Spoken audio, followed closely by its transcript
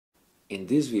In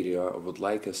this video, I would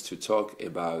like us to talk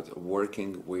about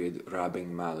working with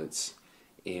rubbing mallets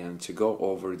and to go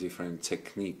over different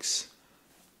techniques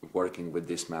working with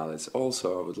these mallets.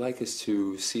 Also, I would like us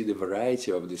to see the variety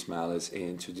of these mallets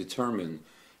and to determine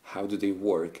how do they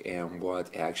work and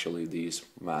what actually these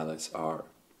mallets are.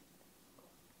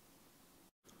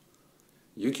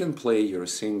 You can play your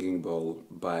singing bowl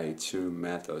by two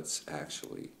methods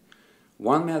actually.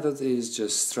 One method is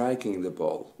just striking the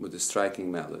ball with a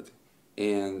striking mallet,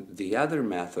 and the other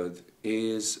method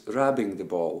is rubbing the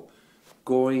ball,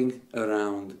 going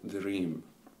around the rim.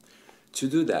 To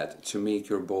do that, to make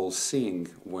your ball sing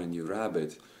when you rub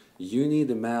it, you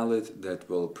need a mallet that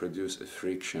will produce a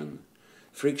friction.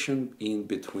 Friction in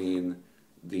between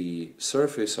the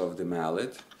surface of the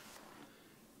mallet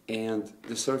and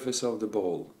the surface of the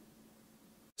ball.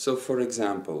 So for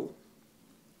example,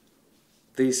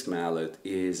 this mallet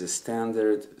is a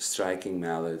standard striking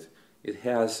mallet. It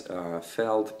has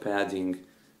felt padding,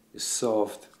 is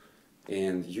soft,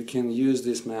 and you can use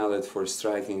this mallet for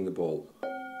striking the ball.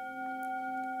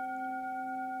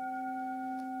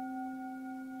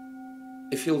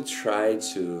 If you'll try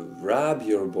to rub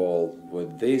your ball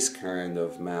with this kind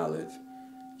of mallet,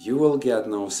 you will get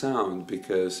no sound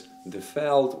because the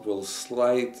felt will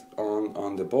slide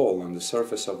on the ball, on the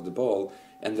surface of the ball,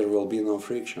 and there will be no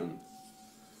friction.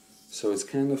 So it's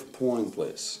kind of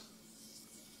pointless.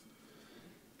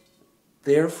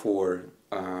 Therefore,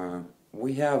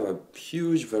 we have a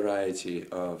huge variety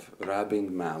of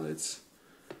rubbing mallets,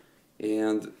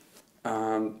 and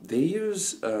they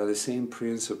use the same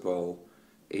principle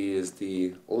as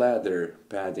the leather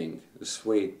padding, the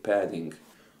suede padding,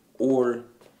 or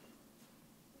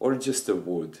just a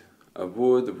wood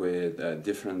with a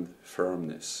different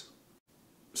firmness.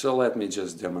 So let me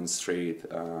just demonstrate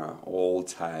all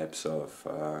types of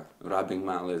rubbing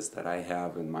mallets that I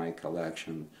have in my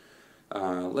collection.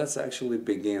 Let's actually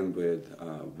begin with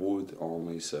wood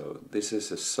only. So this is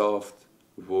a soft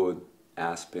wood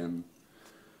aspen.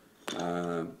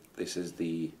 This is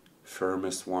the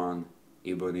firmest one,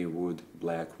 ebony wood,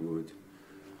 black wood,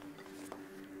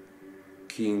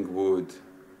 king wood.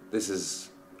 This is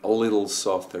a little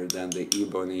softer than the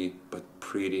ebony, but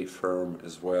pretty firm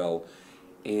as well.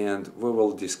 And we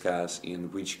will discuss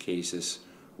in which cases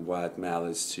what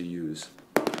mallets to use.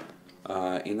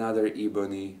 Another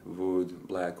ebony wood,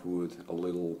 black wood, a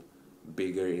little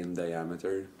bigger in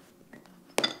diameter.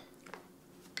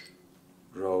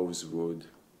 Rosewood.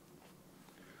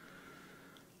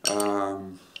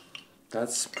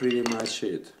 That's pretty much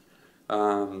it.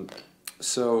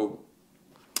 So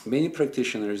many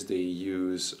practitioners, they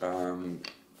use,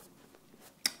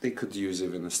 they could use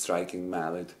even a striking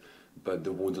mallet, but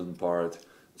the wooden part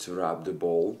to rub the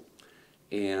ball,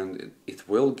 and it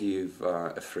will give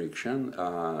a friction.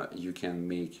 You can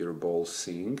make your ball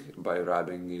sing by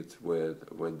rubbing it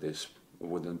with this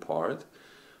wooden part,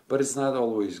 but it's not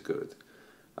always good.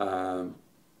 And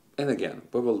again,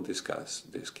 we will discuss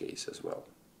this case as well.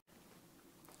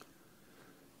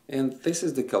 And this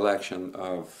is the collection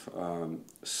of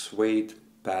suede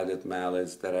padded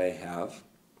mallets that I have.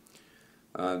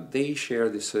 They share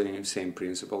the same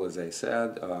principle as I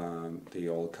said. They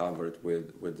all covered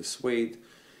with the suede,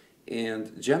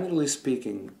 and generally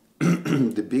speaking,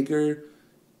 the bigger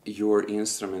your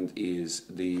instrument is,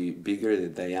 the bigger the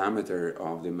diameter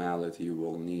of the mallet you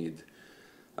will need.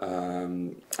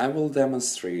 I will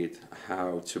demonstrate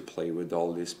how to play with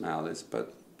all these mallets,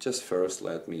 but just first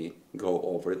let me go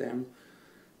over them.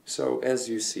 So as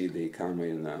you see, they come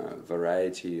in a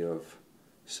variety of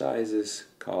sizes,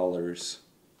 colors.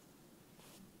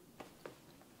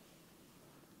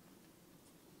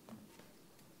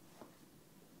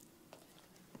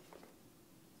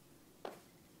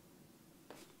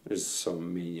 There's so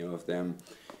many of them,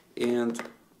 and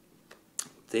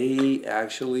they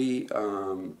actually,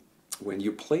 when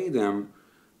you play them,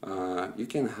 you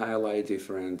can highlight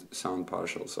different sound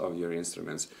partials of your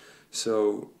instruments.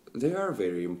 So they are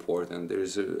very important.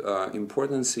 There's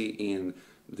importance in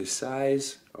the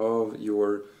size of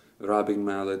your rubbing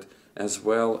mallet as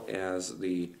well as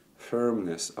the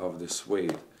firmness of the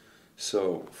suede.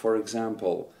 So for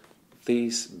example,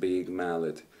 this big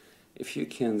mallet, if you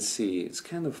can see, it's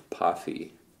kind of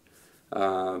puffy.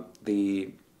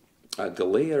 The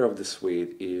layer of the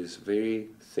suede is very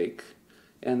thick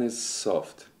and it's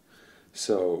soft.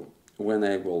 So when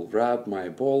I will rub my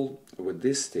ball with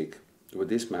this stick, with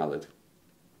this mallet,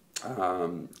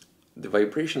 the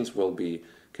vibrations will be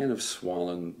kind of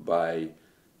swollen by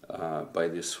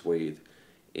this suede,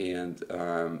 and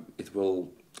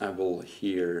I will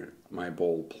hear my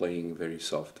ball playing very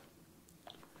soft.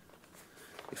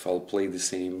 if I'll play the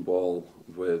same ball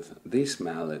with this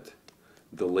mallet,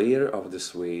 the layer of the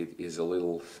suede is a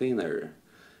little thinner,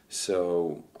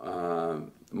 so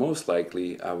most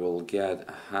likely I will get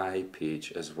a high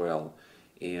pitch as well,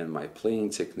 and my playing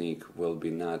technique will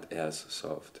be not as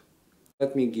soft.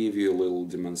 Let me give you a little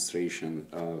demonstration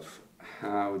of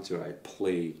how do I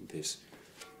play this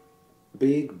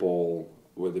big ball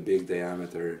with a big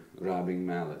diameter rubbing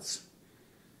mallets.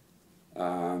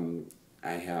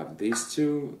 I have these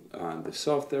two, the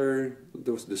softer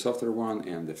one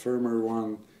and the firmer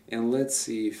one, and let's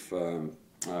see if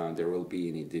there will be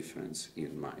any difference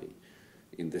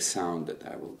in the sound that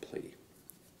I will play.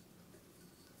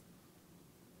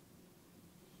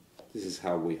 This is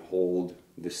how we hold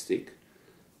the stick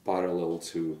parallel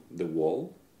to the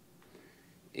wall,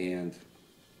 and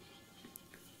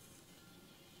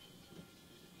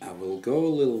I will go a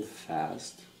little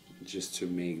fast just to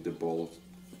make the ball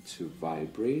to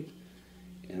vibrate,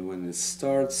 and when it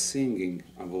starts singing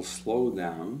I will slow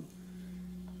down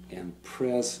and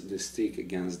press the stick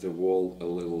against the wall a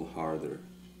little harder.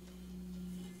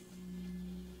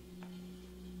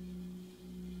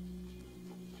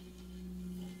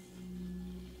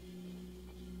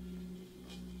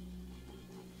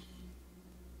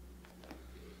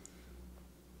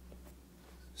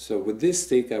 So with this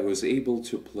stick I was able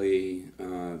to play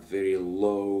very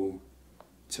low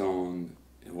tone.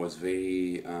 It was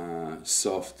very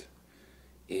soft,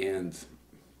 and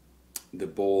the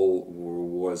ball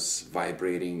was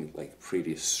vibrating like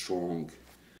pretty strong.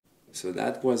 So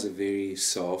that was a very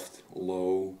soft,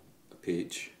 low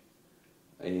pitch.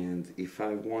 And if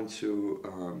I want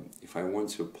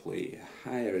to play a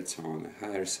higher tone, a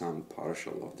higher sound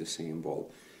partial of the same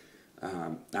ball,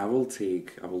 I will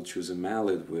choose a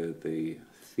mallet with a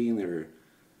thinner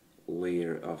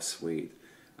layer of suede.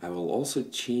 I will also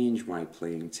change my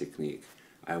playing technique.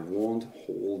 I won't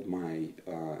hold my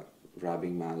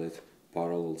rubbing mallet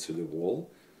parallel to the wall,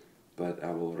 but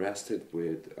I will rest it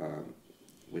with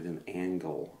an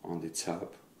angle on the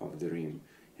top of the rim,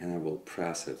 and I will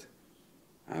press it.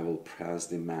 I will press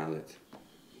the mallet.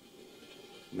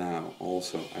 Now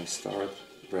also I start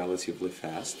relatively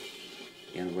fast,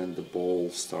 and when the ball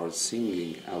starts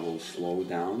singing I will slow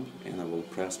down and I will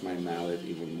press my mallet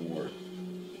even more.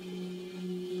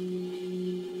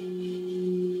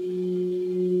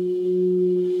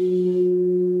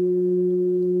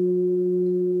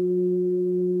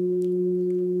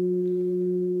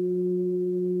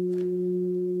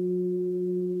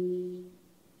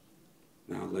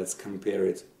 Now let's compare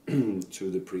it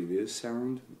to the previous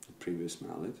sound, the previous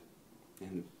mallet,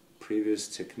 and the previous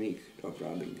technique of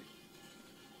rubbing.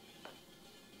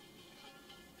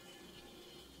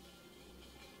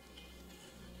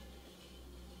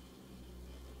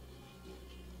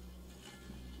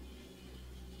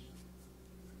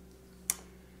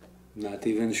 Not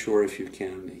even sure if you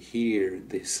can hear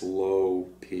this low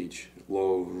pitch,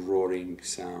 low roaring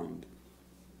sound.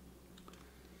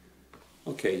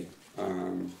 Okay,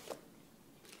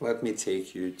 let me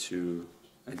take you to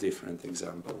a different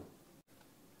example.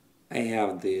 I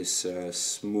have this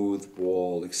smooth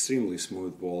ball, extremely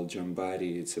smooth ball,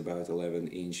 Jambari. It's about 11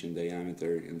 inch in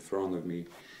diameter in front of me,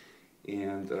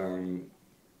 and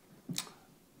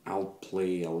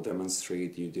I'll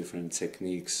demonstrate you different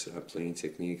techniques, playing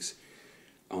techniques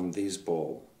on this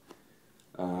ball.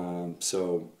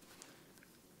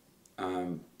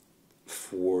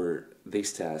 For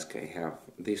this task I have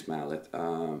this mallet,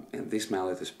 and this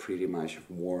mallet is pretty much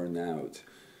worn out.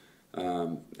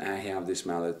 I have this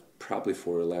mallet probably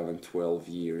for 11-12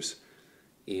 years,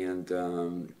 and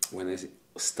when I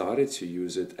started to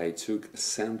use it I took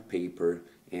sandpaper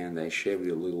and I shaved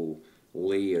a little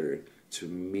layer to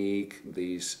make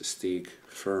this stick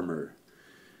firmer.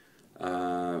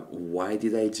 Why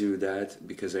did I do that?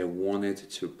 Because I wanted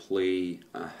to play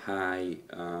high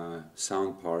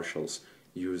sound partials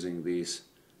using this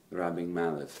rubbing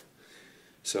mallet.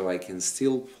 So I can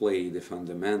still play the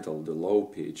fundamental, the low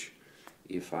pitch,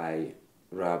 if I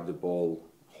rub the ball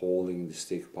holding the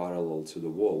stick parallel to the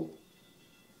wall.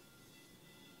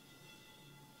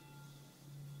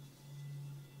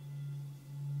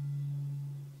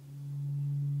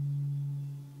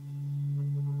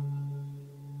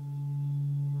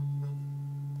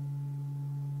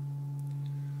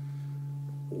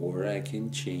 Or I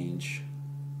can change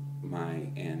my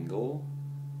angle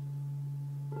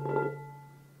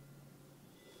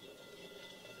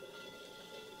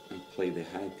and play the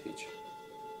high pitch.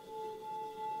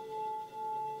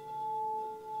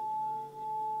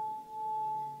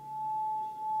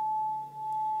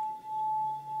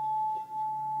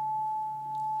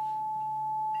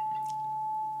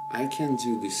 I can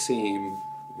do the same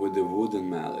with the wooden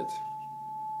mallet,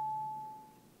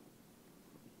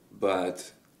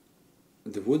 but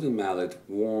the wooden mallet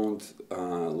won't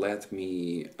let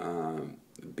me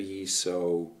be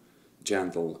so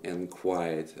gentle and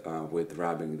quiet with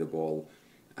rubbing the ball.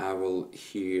 I will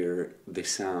hear the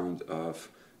sound of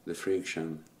the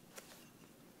friction.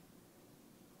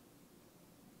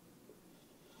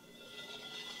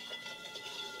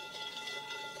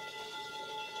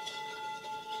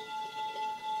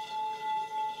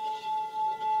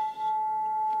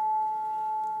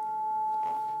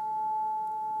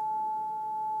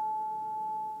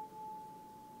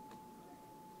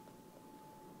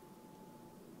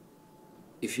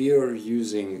 If you're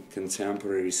using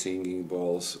contemporary singing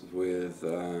balls with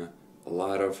a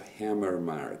lot of hammer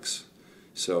marks,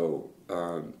 so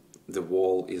the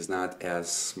wall is not as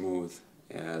smooth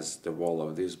as the wall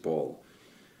of this ball,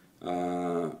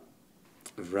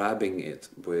 rubbing it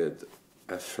with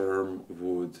a firm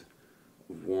wood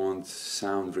won't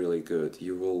sound really good.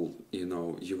 You will,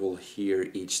 you will hear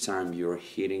each time you're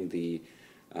hitting the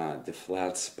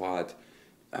flat spot.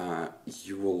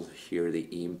 You will hear the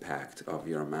impact of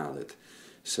your mallet.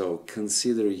 So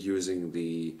consider using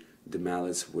the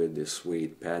mallets with the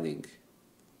suede padding.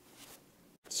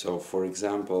 So for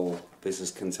example, this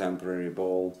is contemporary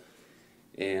ball,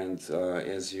 and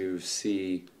as you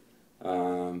see,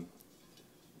 the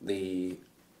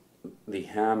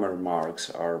hammer marks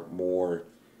are more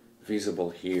visible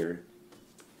here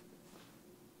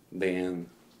than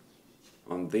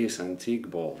on this antique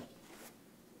ball.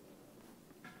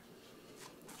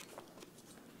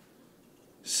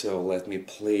 So let me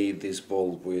play this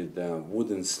ball with a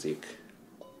wooden stick.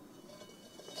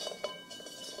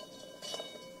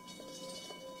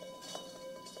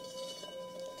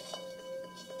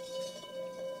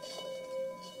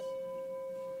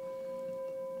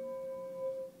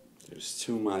 There's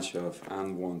too much of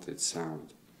unwanted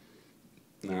sound.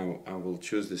 Now I will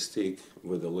choose the stick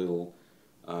with a little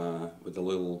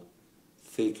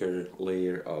thicker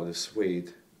layer of the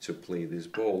suede to play this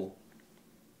ball.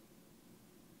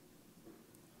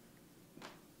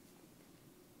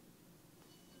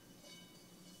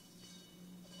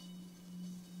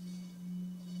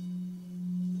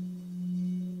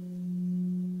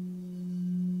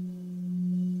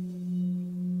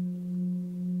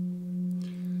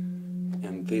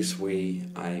 This way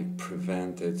I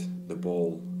prevented the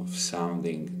ball of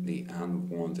sounding the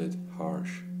unwanted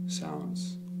harsh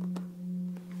sounds.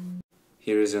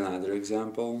 Here is another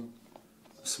example,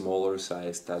 smaller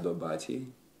size Tadobati,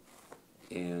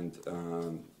 and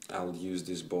I'll use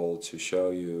this ball to show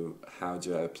you how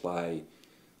to apply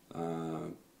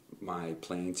my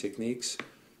playing techniques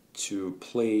to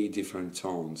play different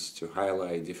tones, to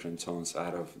highlight different tones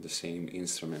out of the same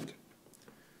instrument.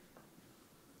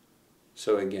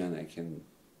 So again, I can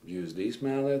use this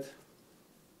mallet,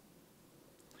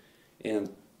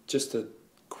 and just a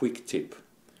quick tip.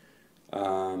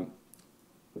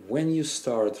 When you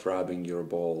start rubbing your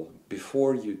ball,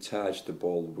 before you touch the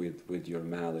ball with your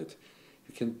mallet,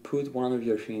 you can put one of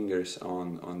your fingers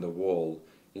on the wall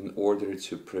in order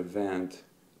to prevent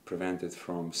it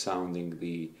from sounding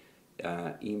the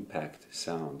impact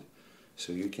sound.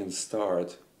 So you can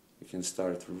start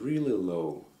really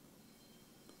low.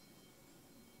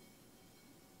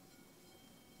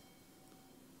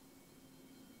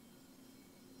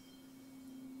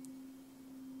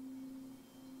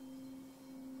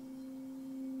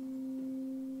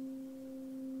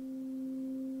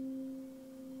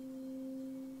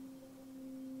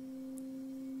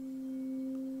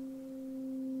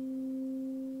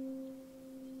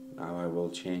 Now I will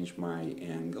change my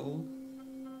angle,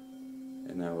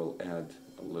 and I will add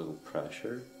a little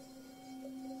pressure.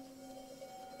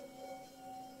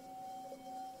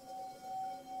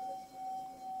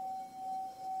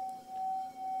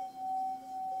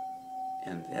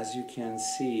 And as you can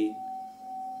see,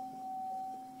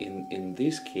 in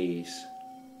this case,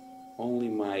 only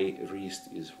my wrist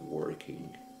is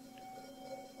working.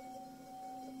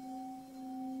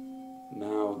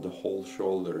 Now the whole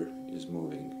shoulder is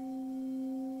moving.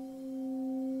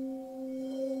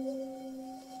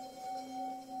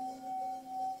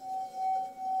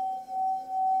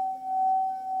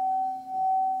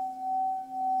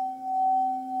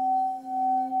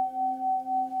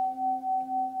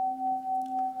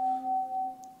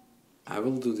 I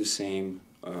will do the same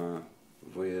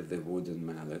with the wooden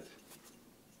mallet.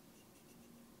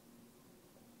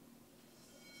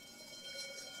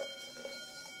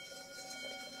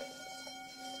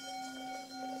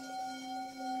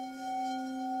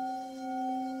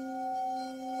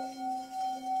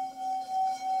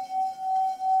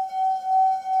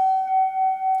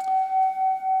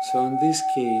 So in this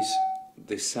case,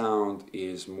 the sound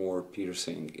is more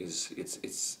piercing.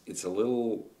 It's a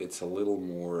little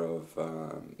more of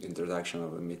introduction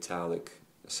of a metallic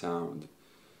sound,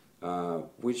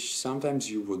 which sometimes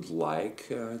you would like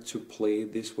to play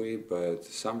this way, but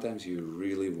sometimes you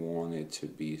really want it to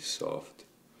be soft.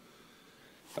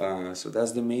 So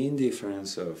that's the main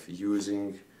difference of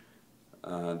using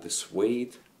the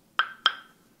suede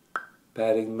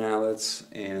padding mallets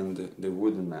and the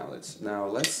wooden mallets. Now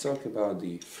let's talk about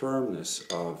the firmness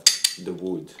of the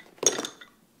wood.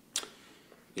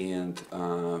 And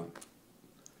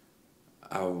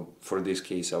for this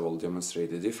case I will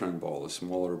demonstrate a different ball, a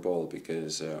smaller ball,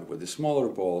 because with the smaller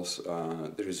balls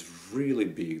there is really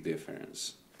big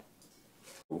difference.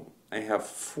 I have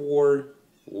 4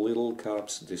 little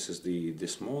cups. This is the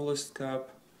smallest cup,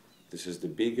 this is the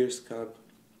biggest cup,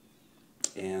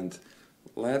 and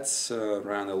let's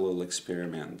run a little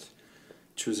experiment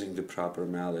choosing the proper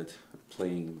mallet,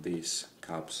 playing these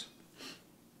cups.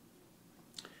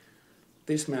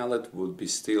 This mallet would be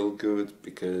still good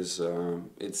because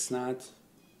it's not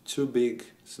too big,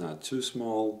 it's not too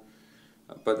small,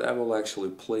 but I will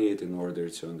actually play it in order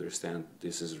to understand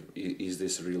is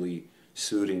this really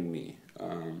suiting me.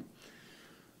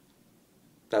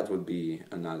 That would be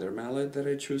another mallet that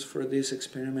I choose for this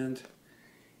experiment,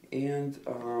 and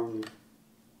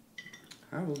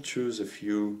I will choose a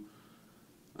few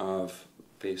of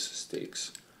these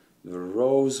sticks, the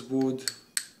rosewood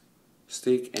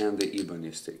stick and the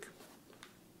ebony stick.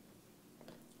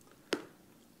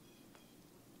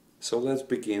 So let's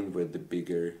begin with the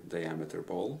bigger diameter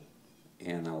ball,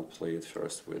 and I'll play it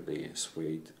first with the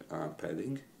suede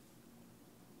padding.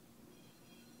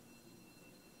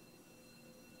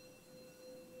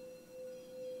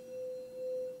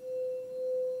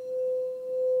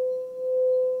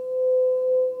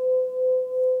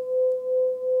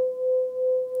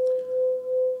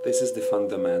 This is the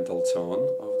fundamental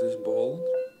tone of this ball.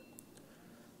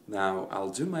 Now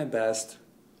I'll do my best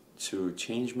to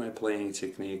change my playing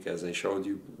technique as I showed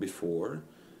you before,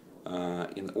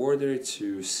 in order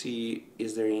to see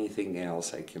is there anything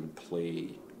else I can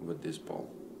play with this ball.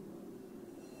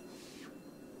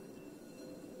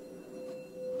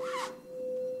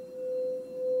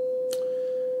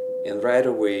 And right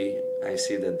away I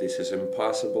see that this is an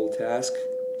impossible task.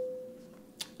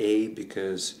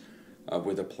 Because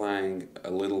with applying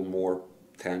a little more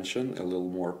tension, a little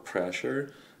more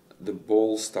pressure, the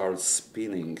ball starts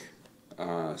spinning.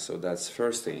 So that's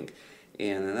first thing.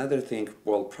 And another thing,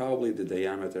 well, probably the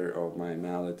diameter of my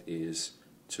mallet is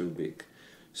too big.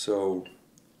 So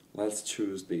let's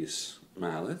choose this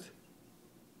mallet.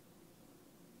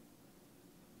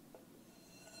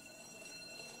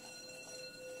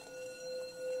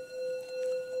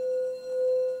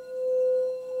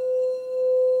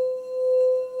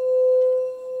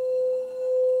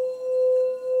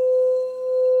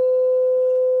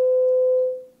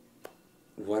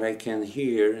 What I can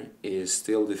hear is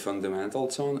still the fundamental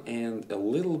tone and a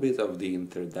little bit of the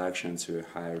introduction to a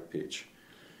higher pitch.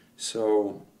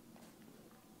 So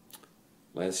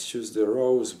let's choose the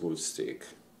rosewood stick,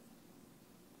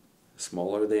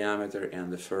 smaller diameter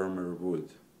and the firmer wood.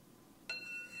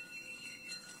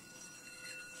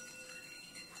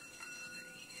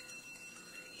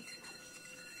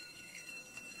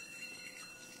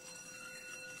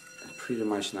 And pretty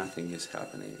much nothing is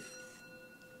happening.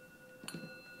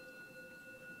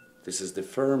 This is the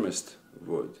firmest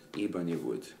wood, ebony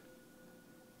wood.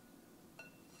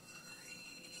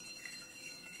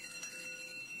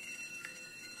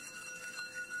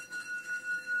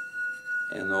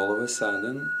 And all of a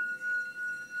sudden,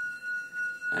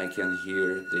 I can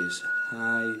hear this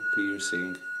high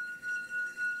piercing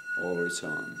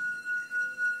overtone.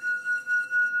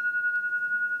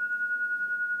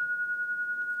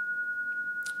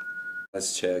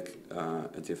 Let's check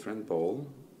a different bowl.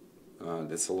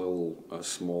 That's a little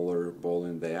smaller ball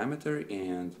in diameter,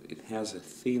 and it has a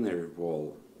thinner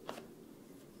wall.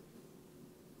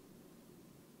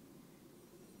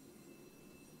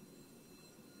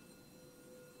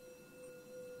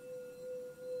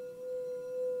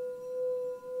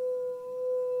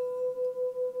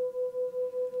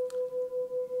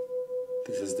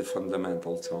 This is the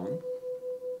fundamental tone.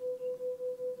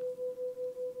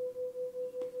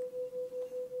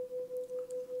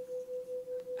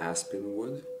 Aspen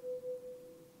wood.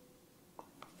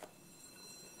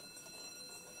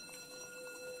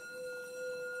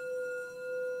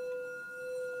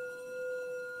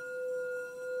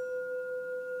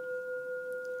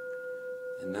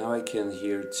 And now I can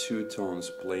hear 2 tones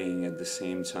playing at the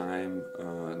same time,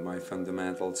 my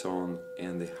fundamental tone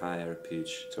and the higher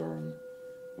pitch tone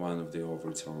one of the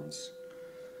overtones.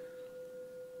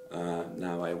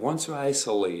 Now I want to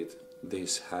isolate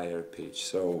this higher pitch,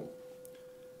 so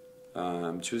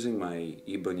I'm choosing my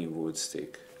ebony wood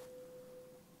stick.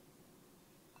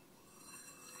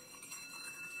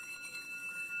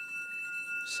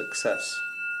 Success.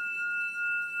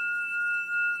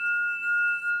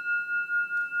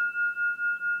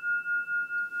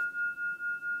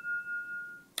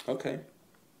 Okay.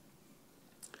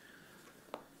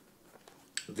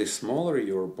 The smaller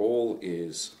your bowl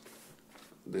is,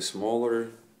 the smaller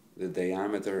the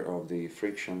diameter of the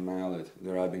friction mallet,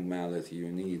 the rubbing mallet you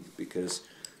need, because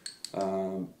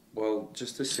well,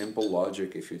 just a simple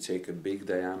logic. If you take a big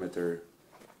diameter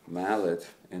mallet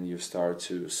and you start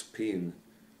to spin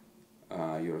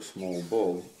your small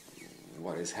ball,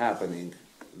 what is happening?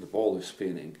 The ball is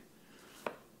spinning,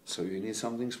 so you need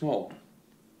something small.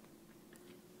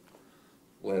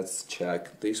 Let's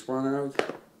check this one out.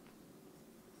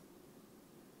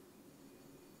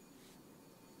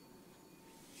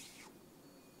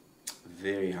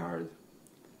 Very hard.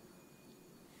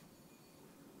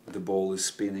 The ball is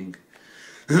spinning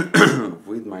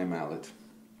with my mallet.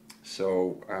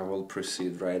 So I will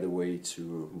proceed right away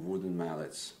to wooden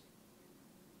mallets.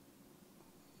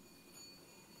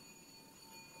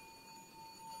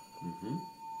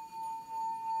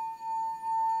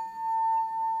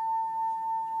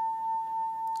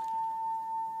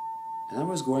 And I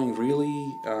was going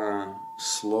really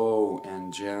slow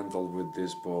and gentle with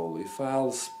this ball. If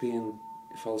I'll spin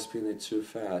it too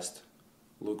fast,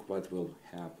 look what will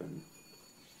happen.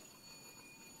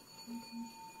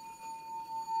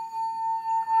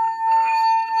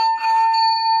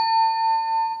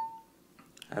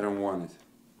 I don't want it.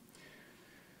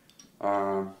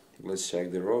 Let's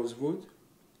check the rosewood.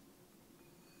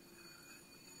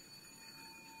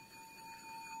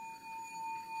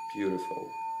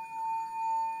 Beautiful.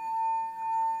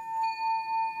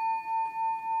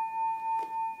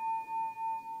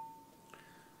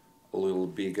 A little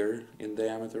bigger in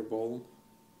diameter ball.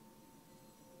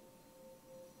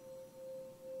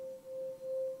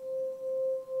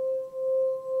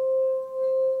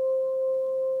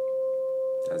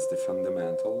 That's the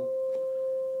fundamental.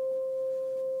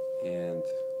 And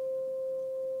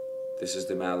this is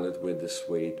the mallet with the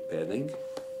suede padding.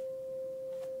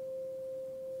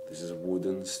 This is a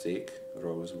wooden stick,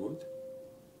 rosewood.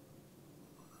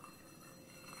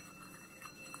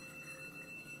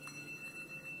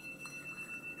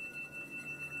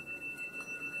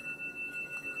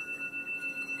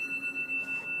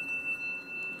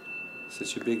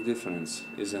 Such a big difference,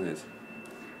 isn't it?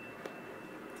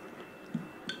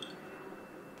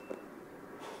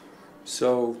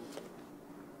 So,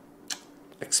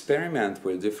 experiment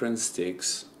with different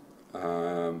sticks,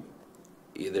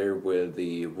 either with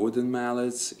the wooden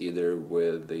mallets, either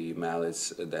with the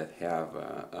mallets that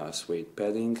have suede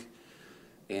padding,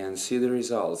 and see the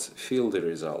results, feel the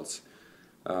results.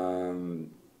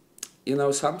 You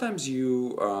know, sometimes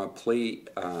you play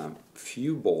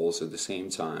few balls at the same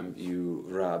time. You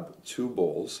rub two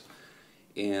balls,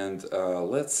 and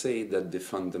let's say that the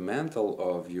fundamental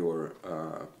of your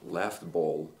left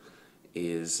ball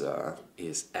is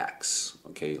X.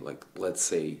 Okay, like let's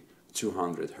say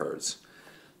 200 hertz.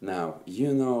 Now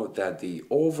you know that the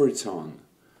overtone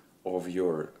of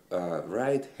your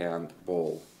right hand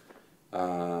ball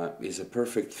is a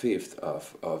perfect fifth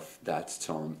of that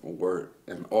tone, or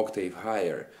an octave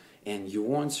higher, and you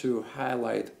want to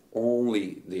highlight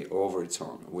only the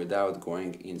overtone without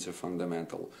going into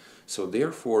fundamental. So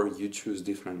therefore you choose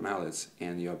different mallets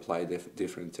and you apply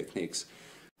different techniques.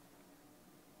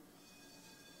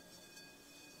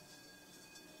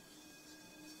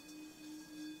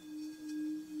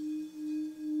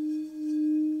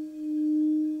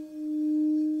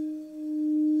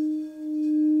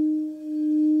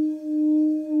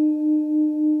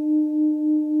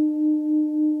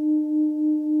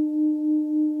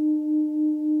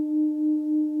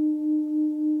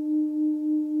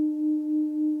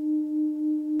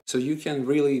 So you can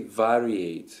really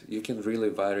variate. You can really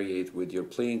variate with your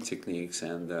playing techniques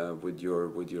and with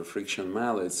your friction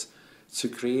mallets to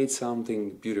create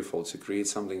something beautiful, to create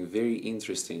something very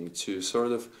interesting, to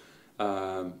sort of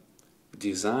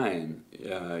design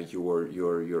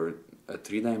your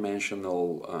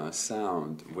three-dimensional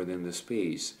sound within the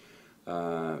space,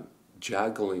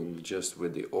 juggling just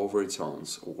with the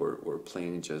overtones or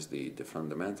playing just the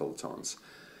fundamental tones.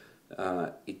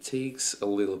 It takes a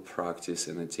little practice,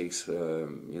 and it takes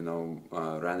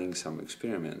running some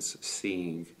experiments,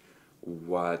 seeing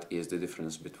what is the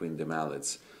difference between the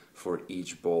mallets for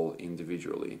each ball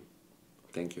individually.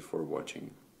 Thank you for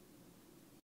watching.